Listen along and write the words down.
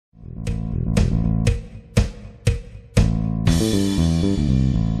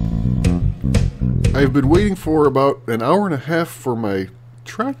I've been waiting for about an hour and a half for my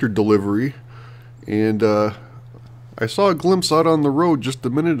tractor delivery, and I saw a glimpse out on the road just a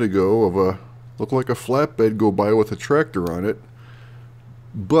minute ago of looked like a flatbed go by with a tractor on it,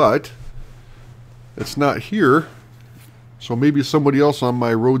 but it's not here, so maybe somebody else on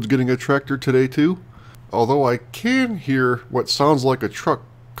my road's getting a tractor today too. Although I can hear what sounds like a truck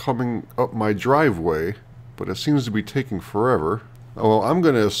coming up my driveway, but it seems to be taking forever. Well, I'm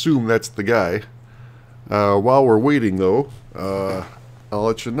going to assume that's the guy. While we're waiting though, I'll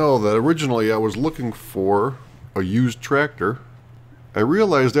let you know that originally I was looking for a used tractor. I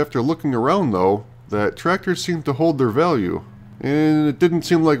realized after looking around though that tractors seem to hold their value, and it didn't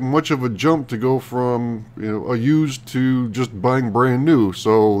seem like much of a jump to go from, a used to just buying brand new,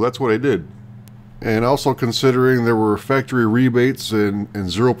 so that's what I did. And also, considering there were factory rebates and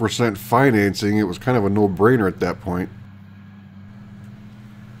 0% financing, it was kind of a no-brainer at that point.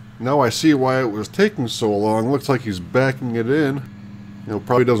 Now I see why it was taking so long. Looks like he's backing it in.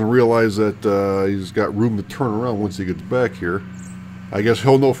 Probably doesn't realize that he's got room to turn around once he gets back here. I guess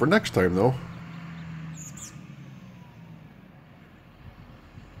he'll know for next time though.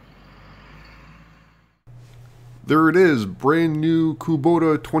 There it is, brand new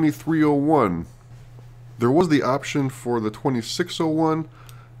Kubota 2301. There was the option for the 2601,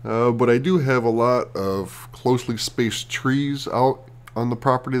 but I do have a lot of closely spaced trees out on the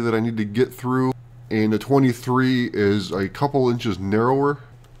property that I need to get through, and the 23 is a couple inches narrower.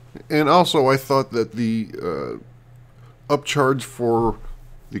 And also I thought that the upcharge for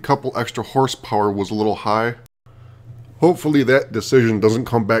the couple extra horsepower was a little high. Hopefully that decision doesn't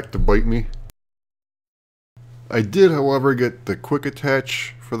come back to bite me. I did, however, get the quick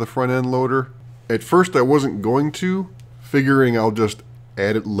attach for the front end loader. At first I wasn't going to, figuring I'll just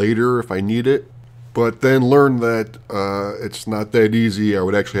add it later if I need it, but then learned that it's not that easy. I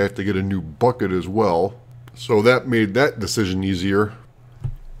would actually have to get a new bucket as well, so that made that decision easier.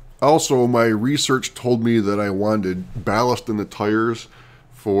 Also, my research told me that I wanted ballast in the tires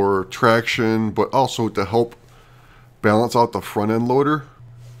for traction, but also to help balance out the front end loader.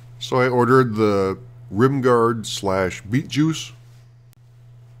 So I ordered the rim guard / beet juice.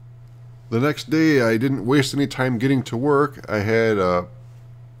 The next day I didn't waste any time getting to work. I had a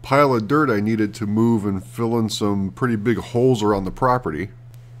pile of dirt I needed to move and fill in some pretty big holes around the property.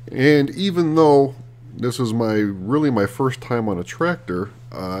 And even though this is really my first time on a tractor,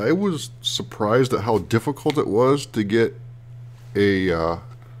 I was surprised at how difficult it was to get a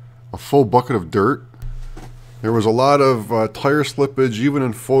full bucket of dirt. There was a lot of tire slippage, even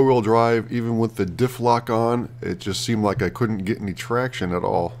in four-wheel drive, even with the diff lock on. It just seemed like I couldn't get any traction at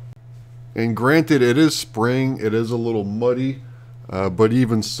all. And granted, it is spring, it is a little muddy, but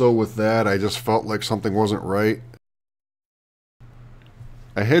even so with that, I just felt like something wasn't right.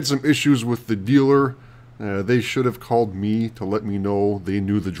 I had some issues with the dealer. They should have called me to let me know they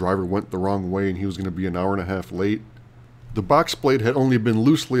knew the driver went the wrong way and he was going to be an hour and a half late. The box plate had only been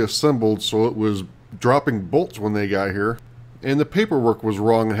loosely assembled, so it was dropping bolts when they got here, and the paperwork was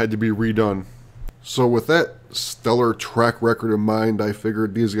wrong and had to be redone. So with that stellar track record in mind, I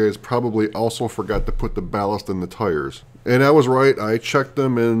figured these guys probably also forgot to put the ballast in the tires. And I was right, I checked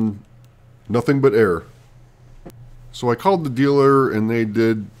them and nothing but air. So I called the dealer and they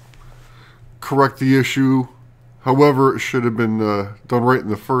did correct the issue. However, it should have been done right in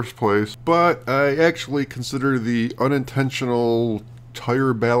the first place. But I actually consider the unintentional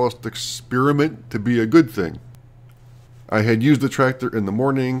tire ballast experiment to be a good thing. I had used the tractor in the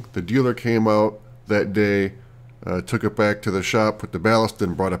morning. The dealer came out that day, took it back to the shop, put the ballast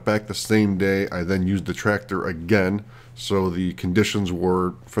in, brought it back the same day. I then used the tractor again, so the conditions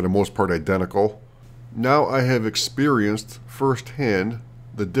were for the most part identical. Now I have experienced firsthand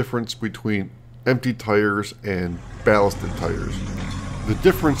the difference between empty tires and ballasted tires. The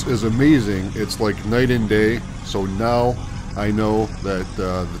difference is amazing. It's like night and day. So now I know that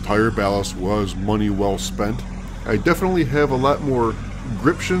the tire ballast was money well spent. I definitely have a lot more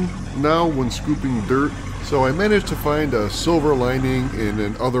gription now when scooping dirt, so I managed to find a silver lining in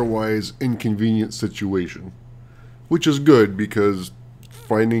an otherwise inconvenient situation, which is good because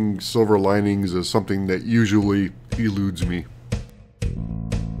finding silver linings is something that usually eludes me.